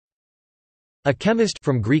A chemist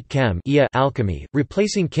from Greek chem, alchemy,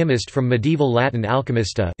 replacing chemist from medieval Latin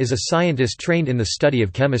alchemista, is a scientist trained in the study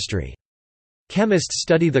of chemistry. Chemists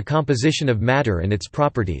study the composition of matter and its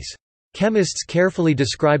properties. Chemists carefully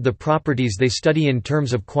describe the properties they study in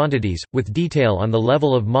terms of quantities, with detail on the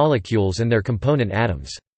level of molecules and their component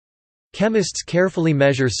atoms. Chemists carefully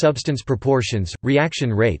measure substance proportions,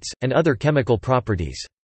 reaction rates, and other chemical properties.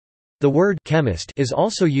 The word chemist is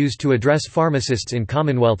also used to address pharmacists in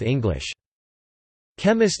Commonwealth English.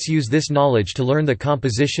 Chemists use this knowledge to learn the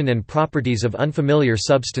composition and properties of unfamiliar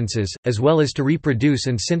substances, as well as to reproduce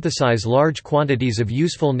and synthesize large quantities of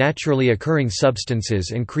useful naturally occurring substances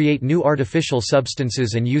and create new artificial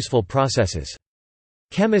substances and useful processes.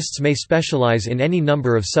 Chemists may specialize in any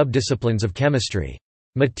number of subdisciplines of chemistry.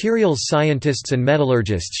 Materials scientists and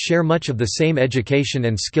metallurgists share much of the same education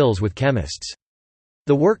and skills with chemists.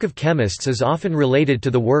 The work of chemists is often related to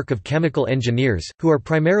the work of chemical engineers, who are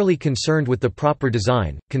primarily concerned with the proper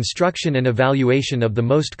design, construction and evaluation of the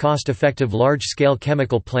most cost-effective large-scale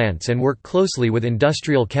chemical plants and work closely with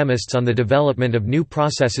industrial chemists on the development of new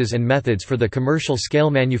processes and methods for the commercial-scale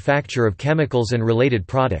manufacture of chemicals and related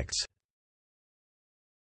products.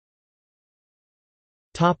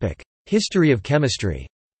 History of chemistry.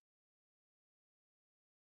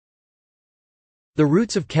 The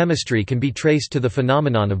roots of chemistry can be traced to the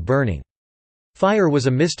phenomenon of burning. Fire was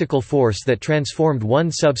a mystical force that transformed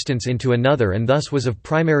one substance into another and thus was of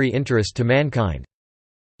primary interest to mankind.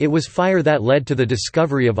 It was fire that led to the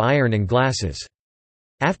discovery of iron and glasses.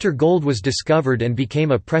 After gold was discovered and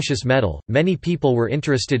became a precious metal, many people were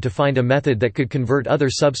interested to find a method that could convert other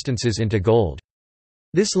substances into gold.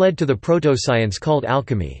 This led to the proto-science called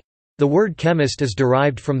alchemy. The word chemist is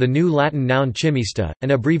derived from the New Latin noun chemista, an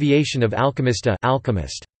abbreviation of alchemista,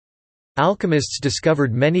 alchemist. Alchemists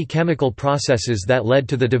discovered many chemical processes that led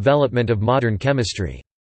to the development of modern chemistry.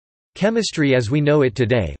 Chemistry as we know it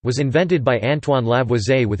today, was invented by Antoine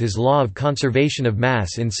Lavoisier with his law of conservation of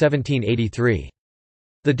mass in 1783.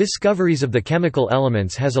 The discoveries of the chemical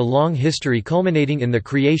elements has a long history culminating in the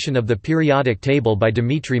creation of the periodic table by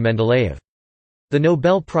Dmitry Mendeleev. The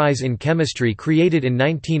Nobel Prize in Chemistry created in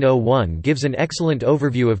 1901 gives an excellent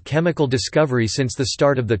overview of chemical discovery since the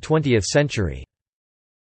start of the 20th century.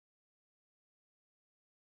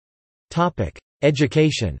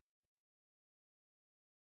 Education.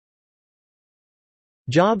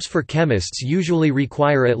 Jobs for chemists usually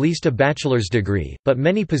require at least a bachelor's degree, but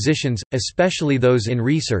many positions, especially those in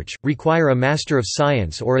research, require a Master of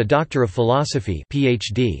Science or a Doctor of Philosophy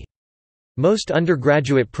 (PhD). Most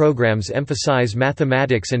undergraduate programs emphasize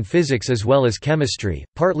mathematics and physics as well as chemistry,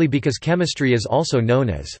 partly because chemistry is also known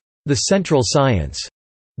as the central science.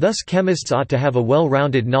 Thus chemists ought to have a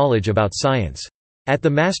well-rounded knowledge about science. At the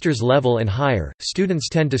master's level and higher, students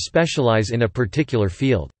tend to specialize in a particular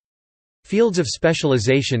field. Fields of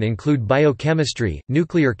specialization include biochemistry,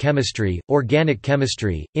 nuclear chemistry, organic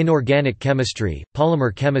chemistry, inorganic chemistry,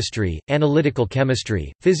 polymer chemistry, analytical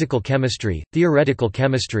chemistry, physical chemistry, theoretical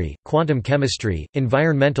chemistry, quantum chemistry,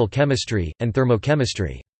 environmental chemistry, and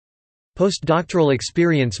thermochemistry. Postdoctoral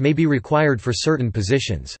experience may be required for certain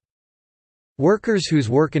positions. Workers whose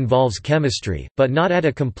work involves chemistry, but not at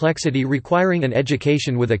a complexity requiring an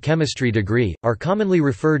education with a chemistry degree, are commonly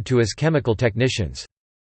referred to as chemical technicians.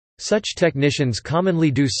 Such technicians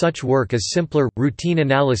commonly do such work as simpler, routine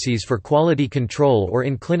analyses for quality control or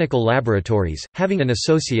in clinical laboratories, having an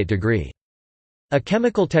associate degree. A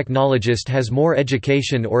chemical technologist has more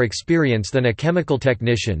education or experience than a chemical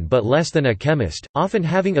technician but less than a chemist, often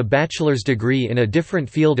having a bachelor's degree in a different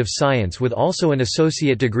field of science with also an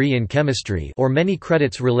associate degree in chemistry or many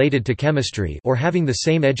credits related to chemistry or having the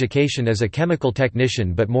same education as a chemical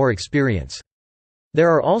technician but more experience. There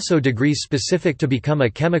are also degrees specific to become a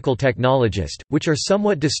chemical technologist, which are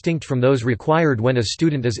somewhat distinct from those required when a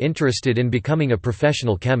student is interested in becoming a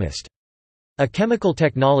professional chemist. A chemical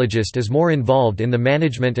technologist is more involved in the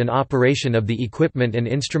management and operation of the equipment and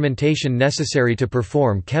instrumentation necessary to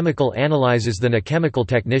perform chemical analyses than a chemical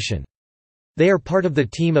technician. They are part of the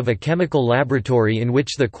team of a chemical laboratory in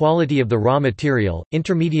which the quality of the raw material,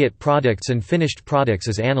 intermediate products and finished products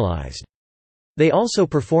is analyzed. They also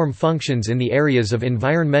perform functions in the areas of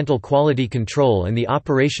environmental quality control and the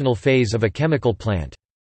operational phase of a chemical plant.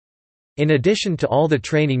 In addition to all the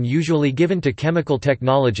training usually given to chemical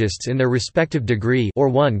technologists in their respective degree or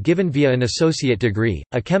one given via an associate degree,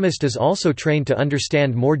 a chemist is also trained to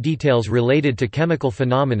understand more details related to chemical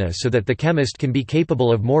phenomena so that the chemist can be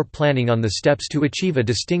capable of more planning on the steps to achieve a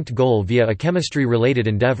distinct goal via a chemistry-related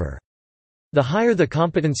endeavor. The higher the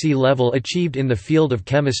competency level achieved in the field of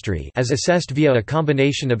chemistry as assessed via a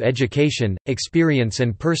combination of education, experience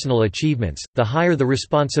and personal achievements, the higher the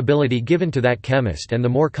responsibility given to that chemist and the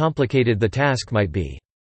more complicated the task might be.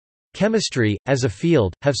 Chemistry, as a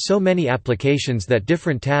field, have so many applications that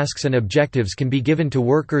different tasks and objectives can be given to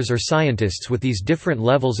workers or scientists with these different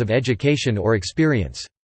levels of education or experience.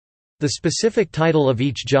 The specific title of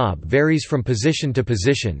each job varies from position to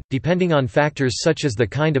position, depending on factors such as the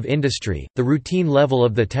kind of industry, the routine level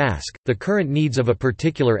of the task, the current needs of a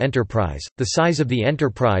particular enterprise, the size of the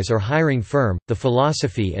enterprise or hiring firm, the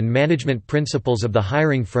philosophy and management principles of the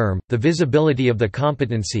hiring firm, the visibility of the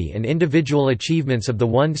competency and individual achievements of the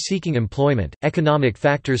one seeking employment, economic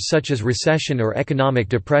factors such as recession or economic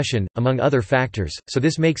depression, among other factors, so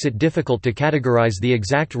this makes it difficult to categorize the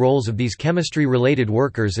exact roles of these chemistry-related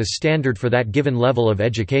workers as standard for that given level of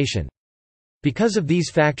education. Because of these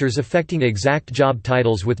factors affecting exact job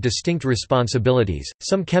titles with distinct responsibilities,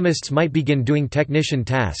 some chemists might begin doing technician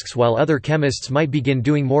tasks while other chemists might begin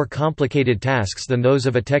doing more complicated tasks than those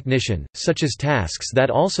of a technician, such as tasks that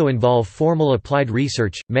also involve formal applied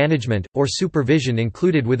research, management, or supervision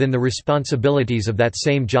included within the responsibilities of that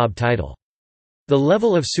same job title. The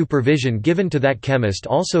level of supervision given to that chemist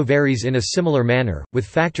also varies in a similar manner, with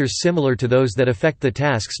factors similar to those that affect the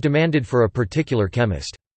tasks demanded for a particular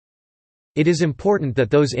chemist. It is important that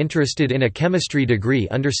those interested in a chemistry degree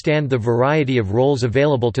understand the variety of roles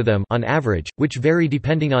available to them on average, which vary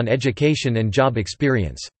depending on education and job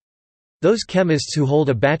experience. Those chemists who hold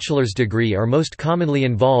a bachelor's degree are most commonly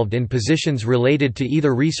involved in positions related to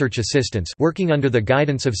either research assistants working under the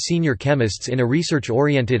guidance of senior chemists in a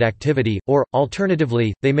research-oriented activity, or,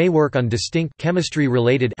 alternatively, they may work on distinct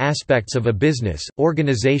chemistry-related aspects of a business,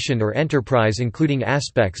 organization or enterprise including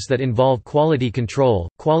aspects that involve quality control,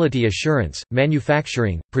 quality assurance,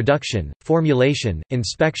 manufacturing, production, formulation,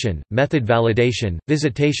 inspection, method validation,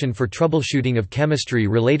 visitation for troubleshooting of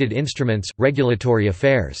chemistry-related instruments, regulatory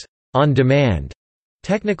affairs. On demand,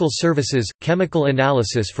 technical services, chemical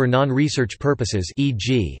analysis for non-research purposes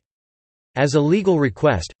e.g. as a legal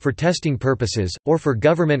request, for testing purposes, or for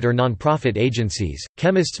government or non-profit agencies.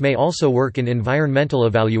 Chemists may also work in environmental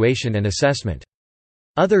evaluation and assessment.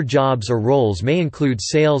 Other jobs or roles may include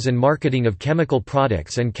sales and marketing of chemical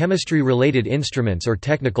products and chemistry-related instruments or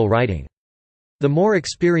technical writing. The more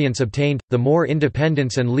experience obtained, the more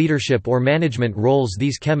independence and leadership or management roles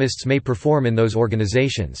these chemists may perform in those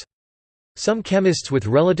organizations. Some chemists with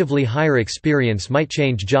relatively higher experience might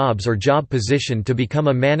change jobs or job position to become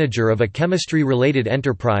a manager of a chemistry-related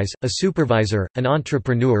enterprise, a supervisor, an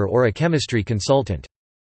entrepreneur or a chemistry consultant.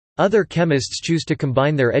 Other chemists choose to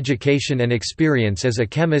combine their education and experience as a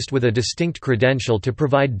chemist with a distinct credential to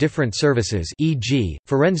provide different services, e.g.,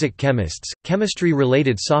 forensic chemists,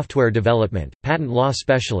 chemistry-related software development, patent law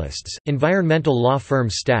specialists, environmental law firm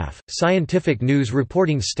staff, scientific news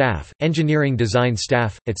reporting staff, engineering design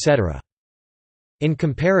staff, etc. In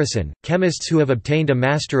comparison, chemists who have obtained a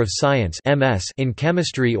Master of Science (MS) in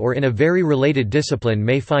chemistry or in a very related discipline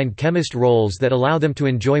may find chemist roles that allow them to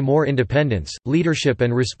enjoy more independence, leadership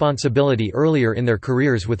and responsibility earlier in their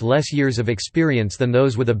careers with less years of experience than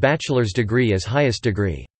those with a bachelor's degree as highest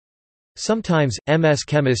degree. Sometimes, MS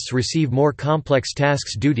chemists receive more complex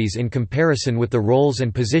tasks duties in comparison with the roles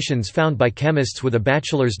and positions found by chemists with a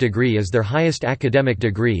bachelor's degree as their highest academic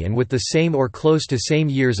degree and with the same or close to same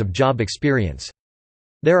years of job experience.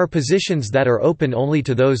 There are positions that are open only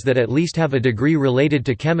to those that at least have a degree related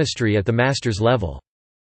to chemistry at the master's level.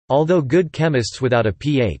 Although good chemists without a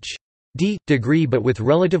Ph.D. degree but with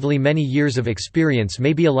relatively many years of experience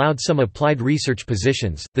may be allowed some applied research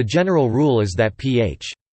positions, the general rule is that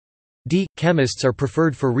Ph.D. chemists are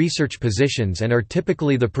preferred for research positions and are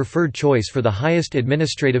typically the preferred choice for the highest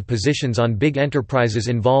administrative positions on big enterprises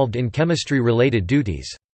involved in chemistry-related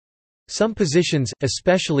duties. Some positions,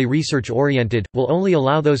 especially research-oriented, will only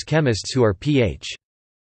allow those chemists who are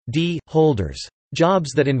Ph.D. holders.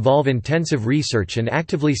 Jobs that involve intensive research and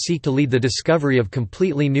actively seek to lead the discovery of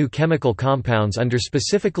completely new chemical compounds under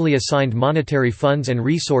specifically assigned monetary funds and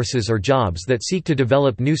resources or jobs that seek to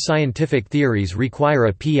develop new scientific theories require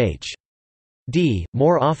a Ph.D.,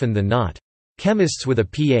 more often than not. Chemists with a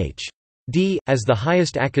Ph.D. as the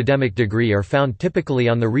highest academic degree are found typically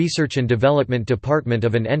on the research and development department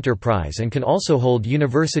of an enterprise and can also hold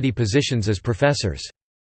university positions as professors.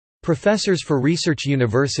 Professors for research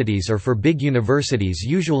universities or for big universities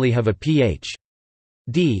usually have a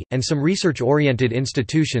Ph.D., and some research-oriented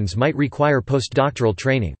institutions might require postdoctoral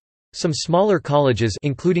training. Some smaller colleges,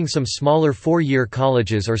 including some smaller four-year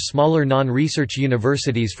colleges or smaller non-research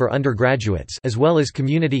universities for undergraduates, as well as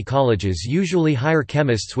community colleges, usually hire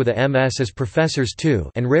chemists with a MS as professors too,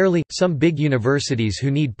 and rarely, some big universities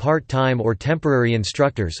who need part-time or temporary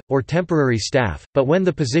instructors, or temporary staff, but when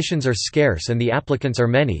the positions are scarce and the applicants are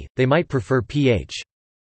many, they might prefer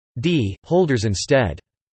Ph.D. holders instead.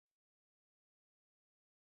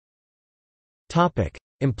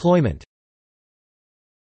 Employment.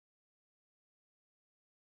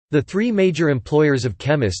 The three major employers of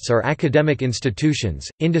chemists are academic institutions,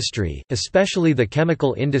 industry, especially the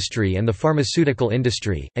chemical industry and the pharmaceutical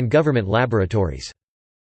industry, and government laboratories.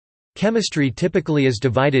 Chemistry typically is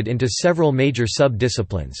divided into several major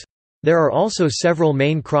sub-disciplines. There are also several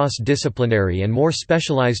main cross-disciplinary and more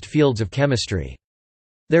specialized fields of chemistry.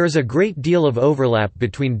 There is a great deal of overlap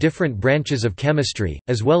between different branches of chemistry,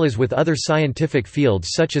 as well as with other scientific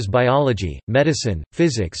fields such as biology, medicine,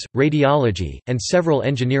 physics, radiology, and several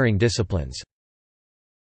engineering disciplines.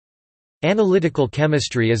 Analytical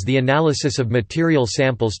chemistry is the analysis of material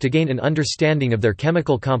samples to gain an understanding of their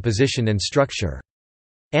chemical composition and structure.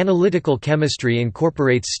 Analytical chemistry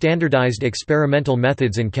incorporates standardized experimental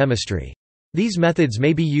methods in chemistry. These methods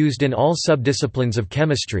may be used in all subdisciplines of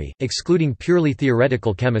chemistry, excluding purely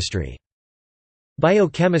theoretical chemistry.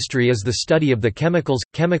 Biochemistry is the study of the chemicals,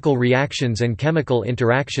 chemical reactions and chemical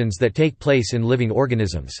interactions that take place in living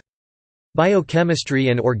organisms. Biochemistry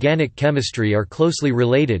and organic chemistry are closely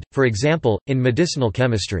related, for example, in medicinal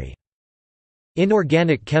chemistry.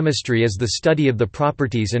 Inorganic chemistry is the study of the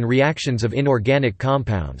properties and reactions of inorganic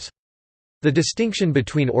compounds. The distinction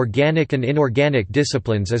between organic and inorganic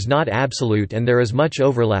disciplines is not absolute and there is much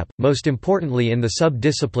overlap, most importantly in the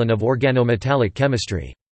sub-discipline of organometallic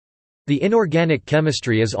chemistry. The inorganic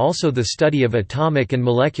chemistry is also the study of atomic and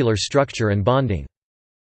molecular structure and bonding.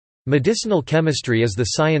 Medicinal chemistry is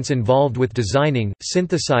the science involved with designing,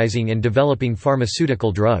 synthesizing and developing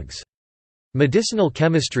pharmaceutical drugs. Medicinal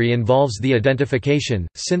chemistry involves the identification,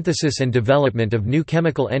 synthesis and development of new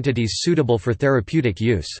chemical entities suitable for therapeutic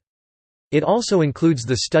use. It also includes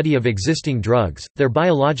the study of existing drugs, their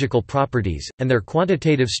biological properties, and their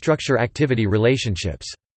quantitative structure-activity relationships.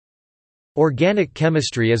 Organic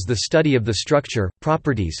chemistry is the study of the structure,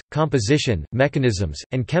 properties, composition, mechanisms,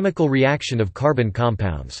 and chemical reaction of carbon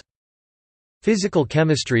compounds. Physical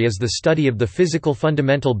chemistry is the study of the physical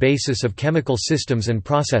fundamental basis of chemical systems and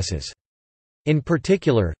processes. In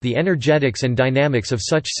particular, the energetics and dynamics of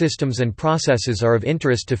such systems and processes are of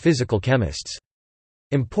interest to physical chemists.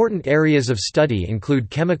 Important areas of study include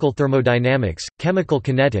chemical thermodynamics, chemical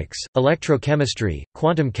kinetics, electrochemistry,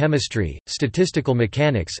 quantum chemistry, statistical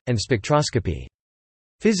mechanics, and spectroscopy.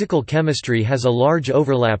 Physical chemistry has a large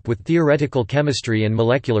overlap with theoretical chemistry and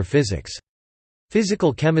molecular physics.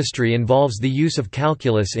 Physical chemistry involves the use of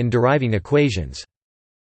calculus in deriving equations.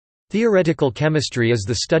 Theoretical chemistry is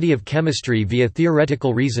the study of chemistry via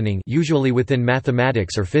theoretical reasoning, usually within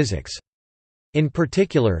mathematics or physics. In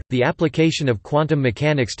particular, the application of quantum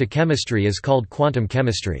mechanics to chemistry is called quantum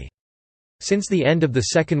chemistry. Since the end of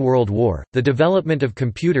the Second World War, the development of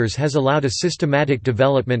computers has allowed a systematic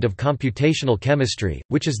development of computational chemistry,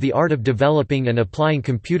 which is the art of developing and applying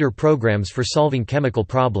computer programs for solving chemical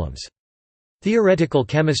problems. Theoretical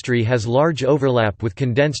chemistry has large overlap with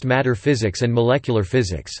condensed matter physics and molecular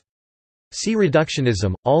physics. See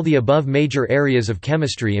reductionism. All the above major areas of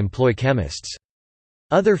chemistry employ chemists.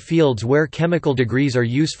 Other fields where chemical degrees are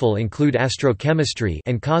useful include astrochemistry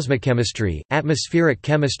and cosmochemistry, atmospheric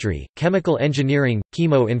chemistry, chemical engineering,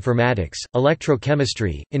 chemoinformatics,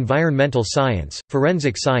 electrochemistry, environmental science,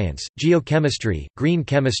 forensic science, geochemistry, green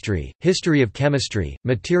chemistry, history of chemistry,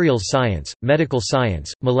 materials science, medical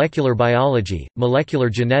science, molecular biology, molecular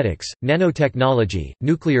genetics, nanotechnology,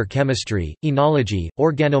 nuclear chemistry, enology,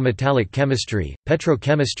 organometallic chemistry,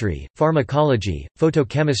 petrochemistry, pharmacology,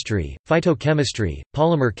 photochemistry, phytochemistry,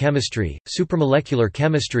 polymer chemistry, supramolecular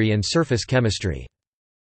chemistry and surface chemistry.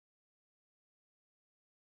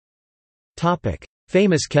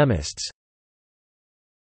 Famous chemists.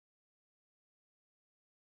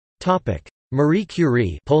 Marie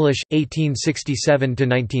Curie, Polish,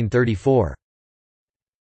 1867–1934.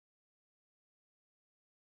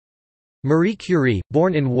 Marie Curie,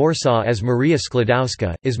 born in Warsaw as Maria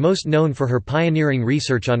Sklodowska, is most known for her pioneering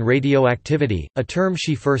research on radioactivity, a term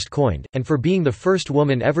she first coined, and for being the first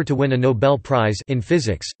woman ever to win a Nobel Prize in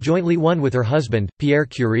physics, jointly won with her husband, Pierre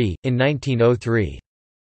Curie, in 1903.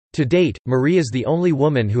 To date, Marie is the only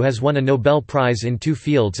woman who has won a Nobel Prize in two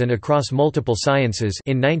fields and across multiple sciences,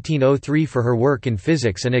 in 1903 for her work in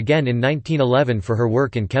physics and again in 1911 for her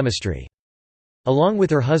work in chemistry. Along with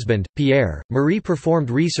her husband, Pierre, Marie performed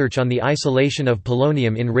research on the isolation of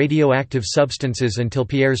polonium in radioactive substances until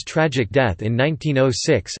Pierre's tragic death in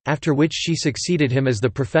 1906, after which she succeeded him as the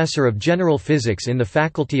professor of general physics in the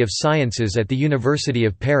Faculty of Sciences at the University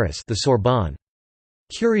of Paris, the Sorbonne.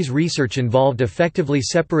 Curie's research involved effectively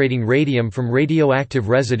separating radium from radioactive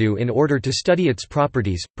residue in order to study its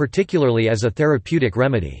properties, particularly as a therapeutic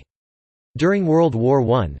remedy. During World War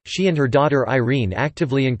I, she and her daughter Irene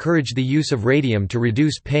actively encouraged the use of radium to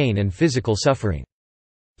reduce pain and physical suffering.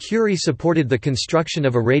 Curie supported the construction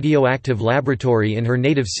of a radioactive laboratory in her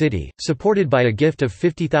native city, supported by a gift of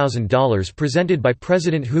 $50,000 presented by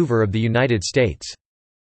President Hoover of the United States.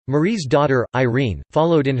 Marie's daughter, Irene,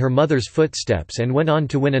 followed in her mother's footsteps and went on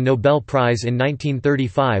to win a Nobel Prize in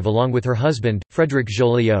 1935 along with her husband, Frédéric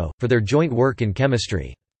Joliot, for their joint work in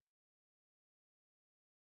chemistry.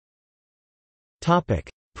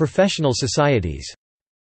 Professional societies.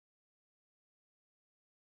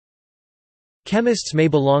 Chemists may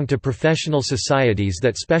belong to professional societies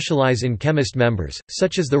that specialize in chemist members,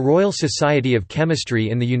 such as the Royal Society of Chemistry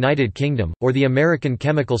in the United Kingdom, or the American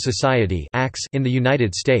Chemical Society in the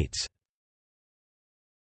United States.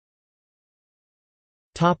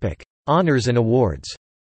 Honors and awards.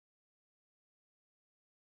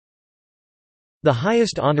 The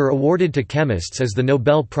highest honor awarded to chemists is the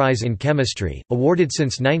Nobel Prize in Chemistry, awarded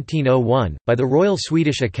since 1901, by the Royal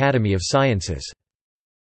Swedish Academy of Sciences.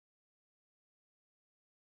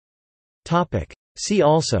 See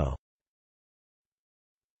also: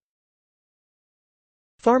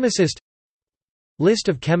 Pharmacist, List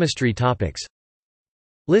of chemistry topics,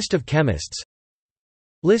 List of chemists,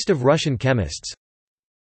 List of Russian chemists,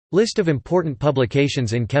 List of important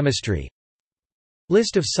publications in chemistry,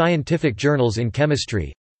 List of scientific journals in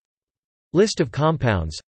chemistry, List of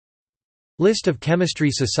compounds, List of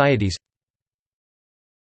chemistry societies.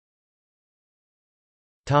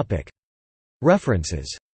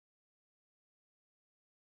 References.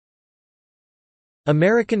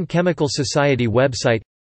 American Chemical Society website,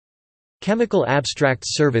 Chemical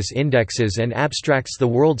Abstracts Service indexes and abstracts the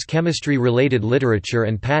world's chemistry-related literature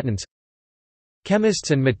and patents,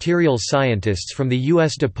 Chemists and Materials Scientists from the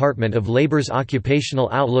U.S. Department of Labor's Occupational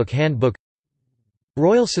Outlook Handbook,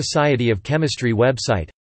 Royal Society of Chemistry website,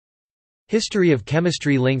 History of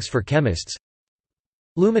Chemistry links for chemists,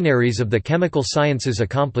 Luminaries of the Chemical Sciences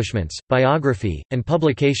accomplishments, biography, and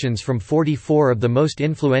publications from 44 of the most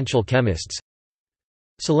influential chemists,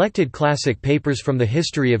 Selected classic papers from the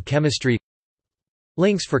history of chemistry,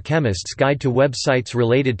 Links for Chemists Guide to websites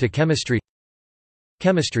related to chemistry,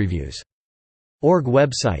 ChemistryViews.org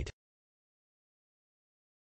website.